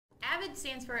AVID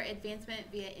stands for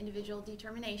Advancement via Individual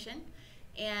Determination,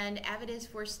 and AVID is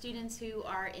for students who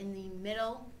are in the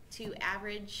middle to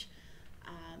average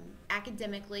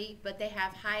academically, but they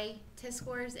have high test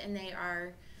scores and they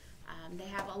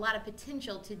have a lot of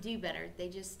potential to do better. They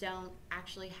just don't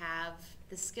actually have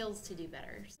the skills to do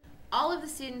better. All of the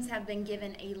students have been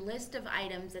given a list of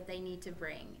items that they need to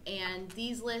bring, and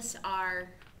these lists are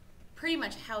pretty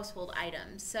much household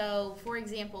items. So, for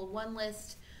example, one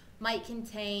list might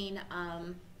contain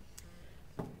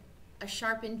a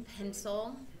sharpened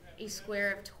pencil, a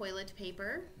square of toilet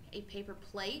paper, a paper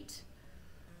plate,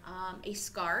 a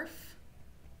scarf,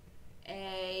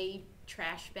 a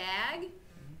trash bag,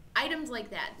 items like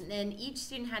that. And then each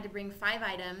student had to bring 5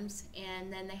 items,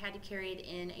 and then they had to carry it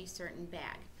in a certain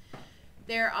bag.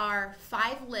 There are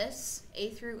 5 lists, A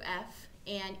through F,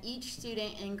 and each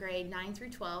student in grade 9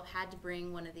 through 12 had to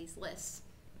bring one of these lists.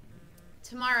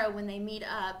 Tomorrow, when they meet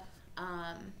up,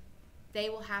 they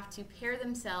will have to pair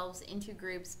themselves into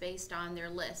groups based on their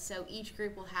list. So each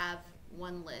group will have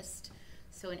one list.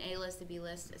 So an A list, a B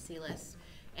list, a C list.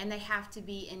 And they have to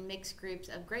be in mixed groups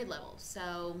of grade levels.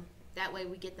 So that way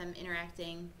we get them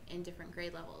interacting in different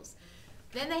grade levels.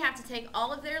 Then they have to take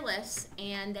all of their lists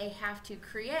and they have to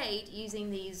create,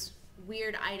 using these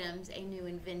weird items, a new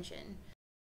invention.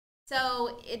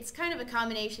 So it's kind of a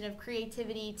combination of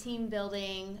creativity, team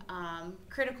building,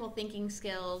 critical thinking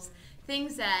skills,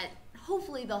 things that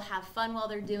hopefully they'll have fun while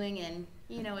they're doing, and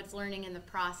you know, it's learning in the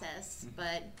process,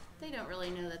 but they don't really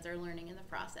know that they're learning in the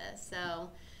process. So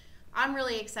I'm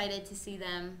really excited to see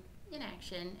them in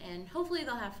action, and hopefully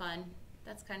they'll have fun.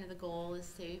 That's kind of the goal,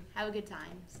 is to have a good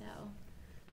time. So.